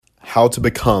how to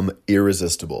become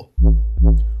irresistible.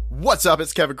 What's up?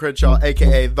 It's Kevin Crenshaw,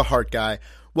 aka The Heart Guy.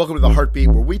 Welcome to The Heartbeat,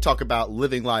 where we talk about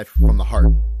living life from the heart.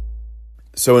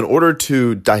 So in order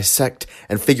to dissect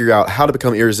and figure out how to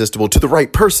become irresistible to the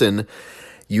right person,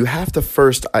 you have to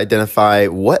first identify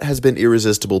what has been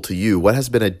irresistible to you, what has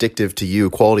been addictive to you,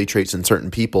 quality traits in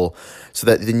certain people, so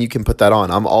that then you can put that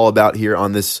on. I'm all about here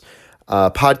on this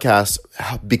podcast,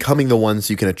 becoming the one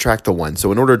so you can attract the one.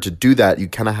 So in order to do that, you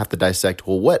kind of have to dissect,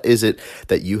 well, what is it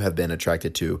that you have been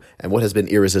attracted to and what has been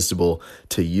irresistible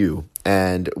to you?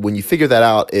 And when you figure that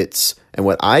out, and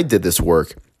when I did this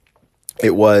work,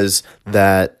 it was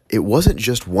that it wasn't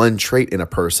just one trait in a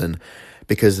person,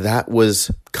 because that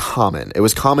was common. It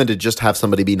was common to just have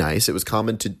somebody be nice. It was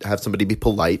common to have somebody be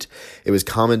polite. It was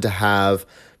common to have,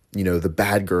 the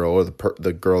bad girl or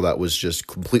the girl that was just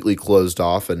completely closed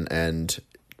off and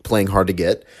playing hard to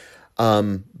get.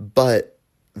 But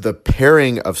the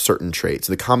pairing of certain traits,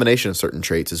 the combination of certain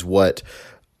traits is what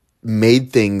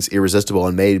made things irresistible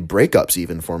and made breakups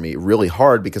even for me really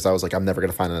hard, because I was like, I'm never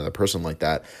going to find another person like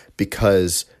that,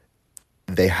 because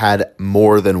they had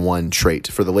more than one trait.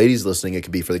 For the ladies listening, it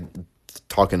could be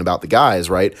talking about the guys,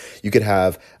 right? You could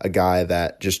have a guy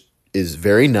that just is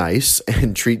very nice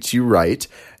and treats you right.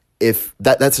 If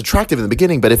that's attractive in the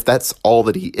beginning, but if that's all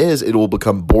that he is, it will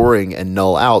become boring and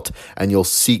null out, and you'll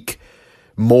seek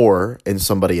more in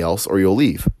somebody else or you'll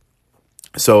leave.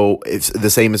 So it's the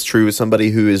same is true with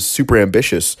somebody who is super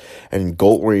ambitious and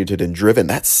goal-oriented and driven.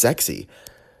 That's sexy.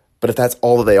 But if that's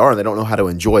all that they are and they don't know how to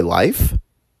enjoy life,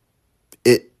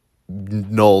 it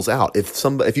nulls out.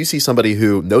 If you see somebody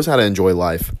who knows how to enjoy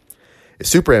life, is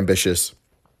super ambitious,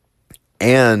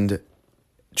 and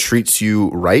treats you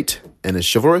right and is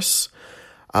chivalrous,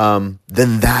 then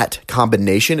that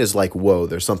combination is like, whoa,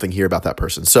 there's something here about that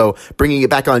person. So bringing it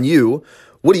back on you,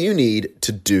 what do you need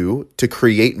to do to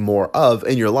create more of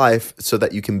in your life so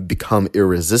that you can become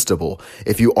irresistible?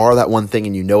 If you are that one thing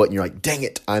and you know it and you're like, dang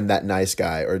it, I'm that nice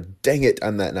guy, or dang it,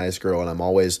 I'm that nice girl and I'm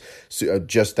always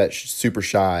just that super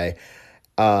shy,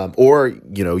 or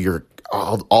you're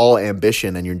all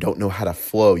ambition and you don't know how to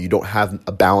flow, you don't have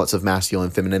a balance of masculine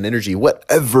and feminine energy,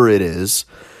 whatever it is,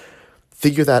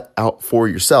 figure that out for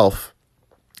yourself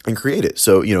and create it.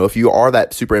 So, if you are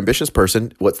that super ambitious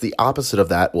person, what's the opposite of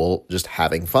that? Well, just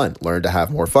having fun. Learn to have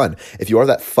more fun. If you are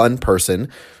that fun person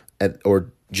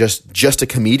or just a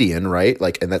comedian, right?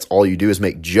 And that's all you do is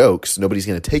make jokes, nobody's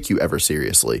going to take you ever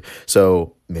seriously.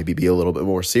 So maybe be a little bit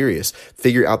more serious.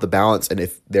 Figure out the balance. And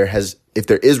if there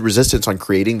is resistance on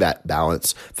creating that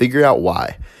balance, figure out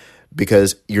why.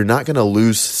 Because you're not going to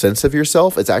lose sense of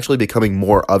yourself. It's actually becoming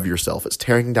more of yourself. It's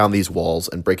tearing down these walls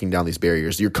and breaking down these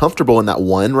barriers. You're comfortable in that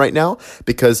one right now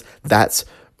because that's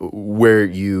where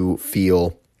you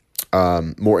feel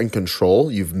more in control.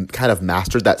 You've kind of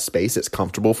mastered that space. It's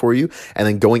comfortable for you. And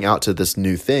then going out to this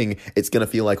new thing, it's going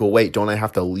to feel like, well, wait, don't I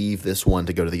have to leave this one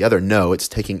to go to the other? No, it's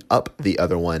taking up the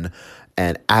other one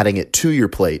and adding it to your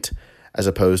plate, as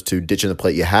opposed to ditching the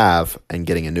plate you have and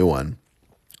getting a new one.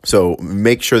 So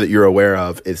make sure that you're aware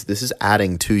of this is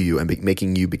adding to you and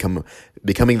making you becoming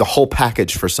the whole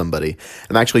package for somebody.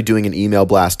 I'm actually doing an email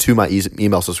blast to my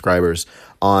email subscribers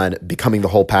on becoming the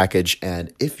whole package.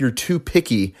 And if you're too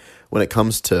picky when it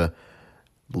comes to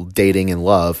dating and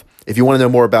love, if you want to know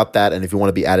more about that and if you want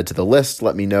to be added to the list,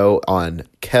 let me know on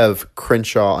Kev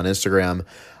Crenshaw on Instagram.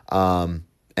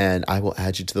 And I will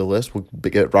add you to the list. We'll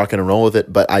get rocking and roll with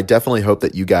it. But I definitely hope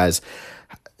that you guys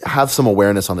have some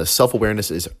awareness on this. Self-awareness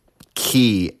is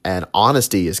key, and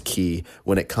honesty is key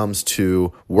when it comes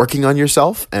to working on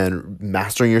yourself and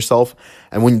mastering yourself.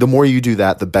 And the more you do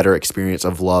that, the better experience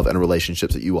of love and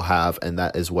relationships that you will have. And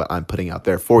that is what I'm putting out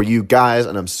there for you guys.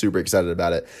 And I'm super excited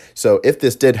about it. So if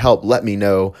this did help, let me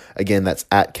know. Again, that's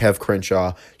at Kev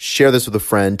Crenshaw. Share this with a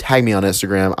friend. Tag me on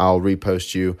Instagram. I'll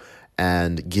repost you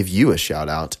and give you a shout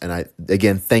out. And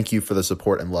again, thank you for the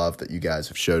support and love that you guys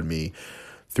have showed me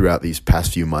throughout these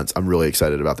past few months. I'm really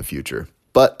excited about the future.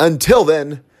 But until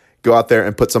then, go out there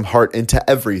and put some heart into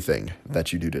everything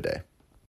that you do today.